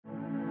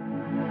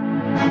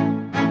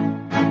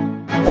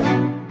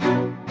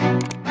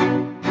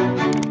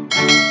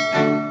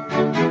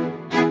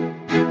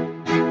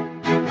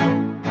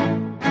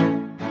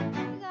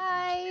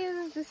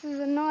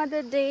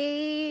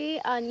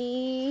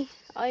अनि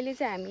अहिले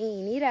चाहिँ हामी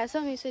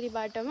हिँडिरहेछौँ यसरी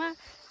बाटोमा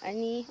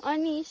अनि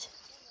अनिश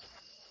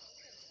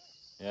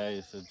या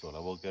यसो झोला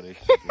बोकेर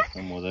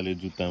मजाले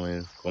जुत्तामा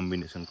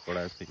कम्बिनेसन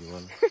कडा फेरि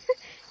वाला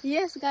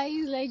यस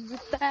गाइज लाइक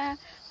जुत्ता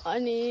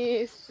अनि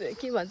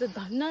के भन्छ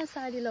धन्न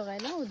साडी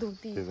लगाएन हौ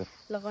धोती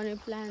लगाउने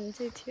प्लान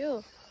चाहिँ थियो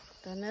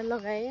धन्न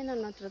लगाएन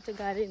नत्र चाहिँ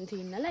गाडी हुन्थ्यो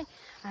हिँड्नलाई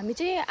हामी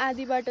चाहिँ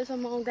आधी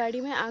बाटोसम्म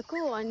गाडीमै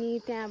आएको अनि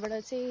त्यहाँबाट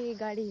चाहिँ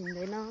गाडी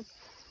हिँड्दैन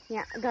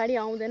यहाँ गाडी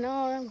आउँदैन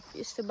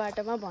यस्तो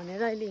बाटोमा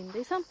भनेर अहिले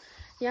हिँड्दैछौँ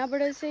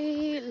यहाँबाट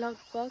चाहिँ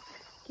लगभग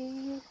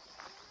केही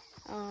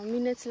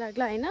मिनट्स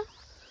लाग्ला होइन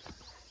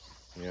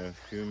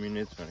फ्यु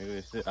मिनट्स भनेको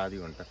यस्तै आधी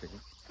घन्टा फेरि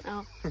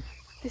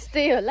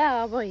त्यस्तै होला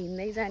अब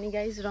हिँड्दै जाने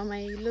गाइज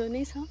रमाइलो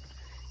नै छ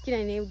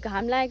किनभने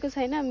घाम लागेको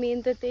छैन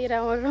मेन त त्यही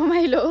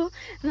रमाइलो हो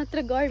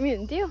नत्र गर्मी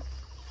हुन्थ्यो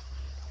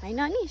होइन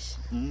अनिश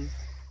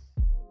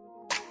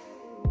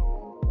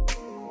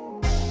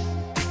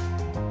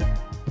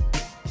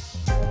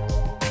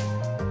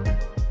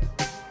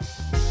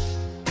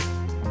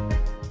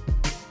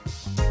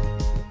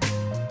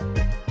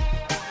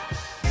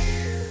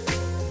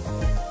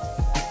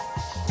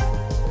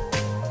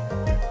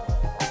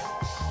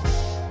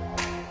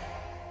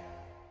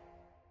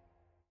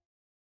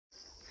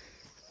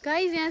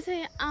गाइज यहाँ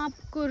चाहिँ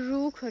आँपको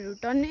रुखहरू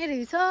टन्नै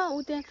रहेछ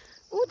ऊ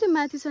त्यो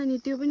माथि छ नि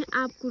त्यो पनि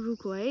आँपको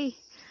रुख हो है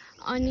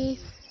अनि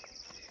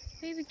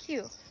फेरि के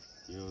हो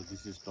यो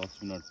this is touch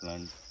me not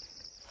plant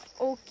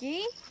okay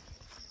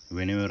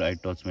whenever I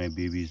touch my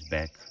baby's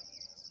back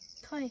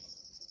खै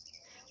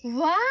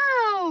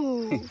वाउ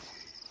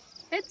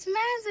इट्स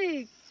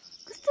म्याजिक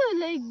कस्तो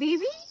लाइक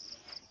बेबी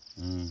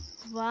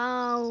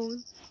वाउ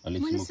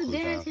मैले यस्तो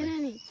देखेको थिएन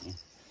नि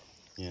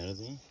यहाँ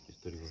चाहिँ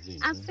यस्तरी गर्दै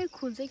आफै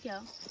खोल्छ क्या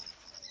हो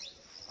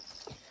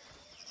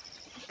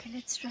Okay,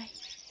 let's try.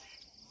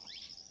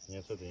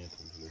 यहाँ छ त यहाँ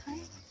ठुलो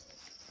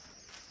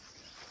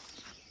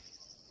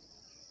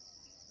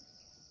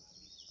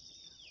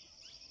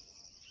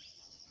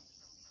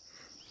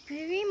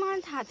फेरि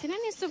मलाई थाहा थिएन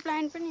नि यस्तो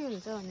प्लान्ट पनि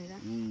हुन्छ भनेर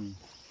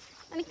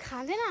अनि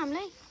खाँदैन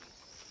हामीलाई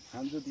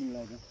खान्छ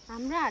तिमीलाई त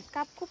हाम्रो हात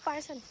कापको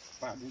पार्छ नि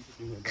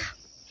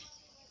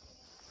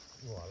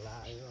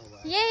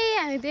यही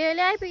हामी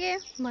त्यसले आइपुग्यो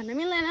भन्न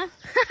मिल्दैन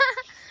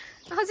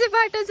अझै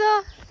बाटो छ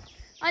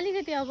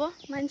अलिकति अब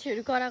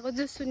मान्छेहरू कराएको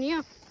जो सुनियो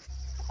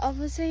अब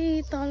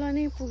चाहिँ तल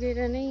नै पुगेर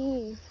नै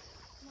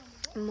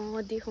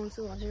म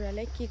देखाउँछु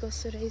हजुरहरूलाई के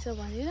कस्तो रहेछ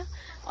भनेर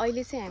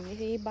अहिले चाहिँ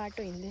हामीले यही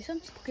बाटो हिँड्दैछौँ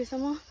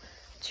सकेसम्म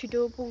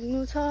छिटो पुग्नु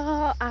छ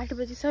 8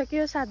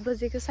 बजिसक्यो 7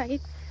 बजेको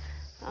सायद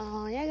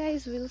yeah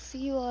guys will see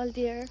you all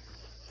there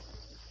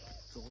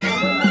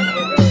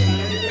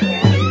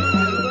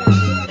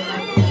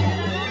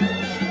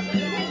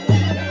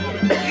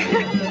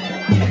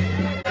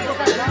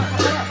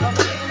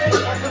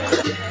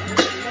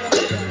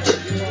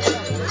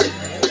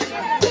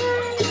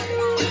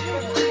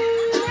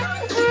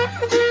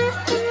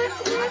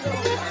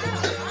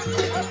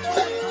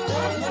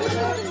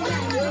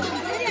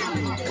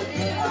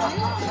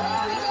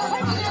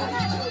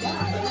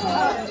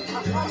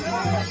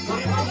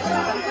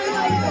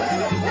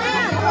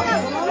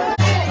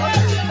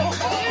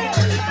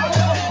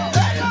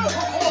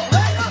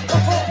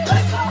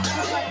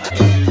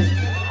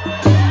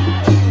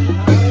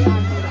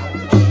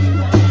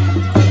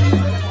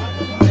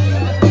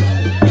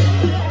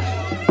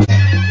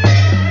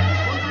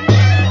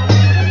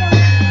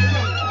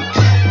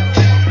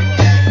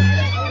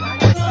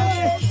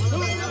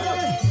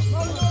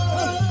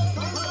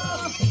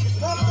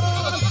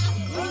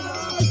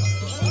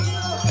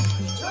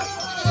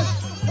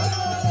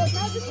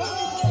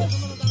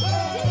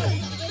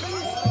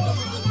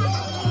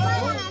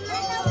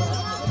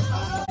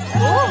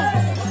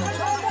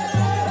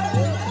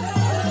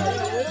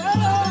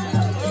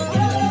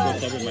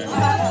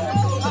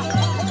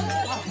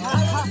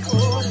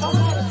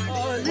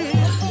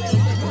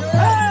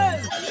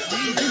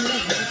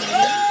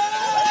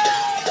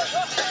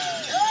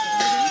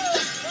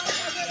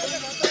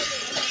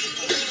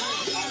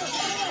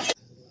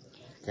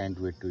Can't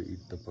wait to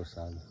eat the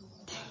prasad.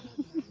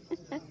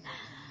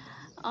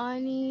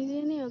 अनि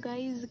त्यही नै हो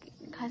गाइज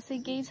खासै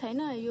केही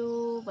छैन यो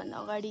भन्दा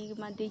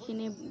अगाडिमा देख्नु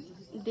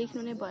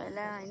नै भयो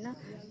होला होइन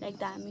लाइक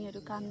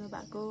धामीहरू काम्नु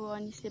भएको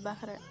अनिसले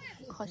बाख्रा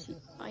खसी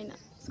होइन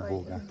सरी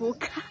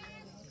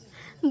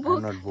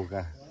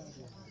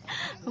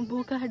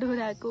बोका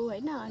डोराको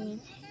होइन अनि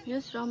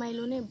यस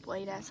रमाइलो नै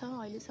भइरहेछ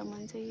अहिलेसम्म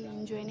चाहिँ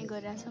इन्जोय नै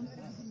गरिरहेछौँ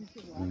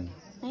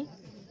है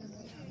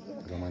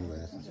रमाइलो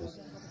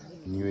भइरहेछ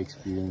new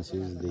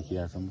experiences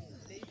देखिरहेछौँ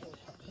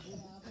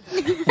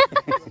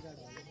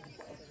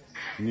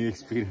new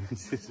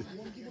experiences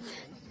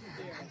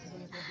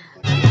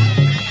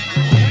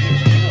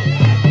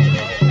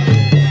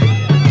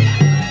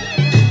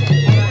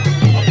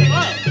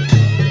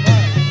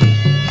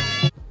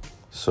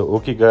so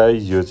okay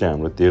guys यो चाहिँ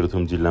हाम्रो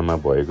तेह्रथुम जिल्लामा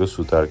भएको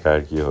सुतार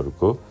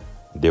कार्कीहरूको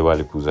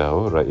देवाली पूजा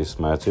हो र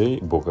यसमा चाहिँ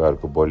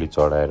बोकाहरूको बलि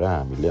चढाएर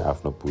हामीले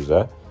आफ्नो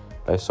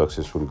पूजालाई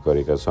सक्सेसफुल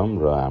गरेका छौँ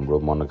र हाम्रो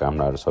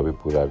मनोकामनाहरू सबै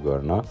पुरा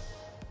गर्न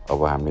अब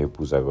हामीले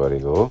पूजा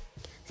गरेको हो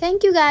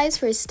Thank you guys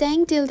for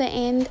staying till the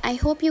end. I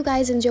hope you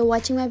guys enjoy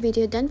watching my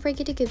video. Don't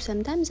forget to give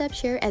some thumbs up,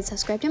 share and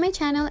subscribe to my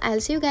channel.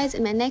 I'll see you guys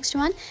in my next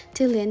one.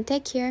 Till then,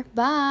 take care.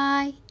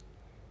 Bye.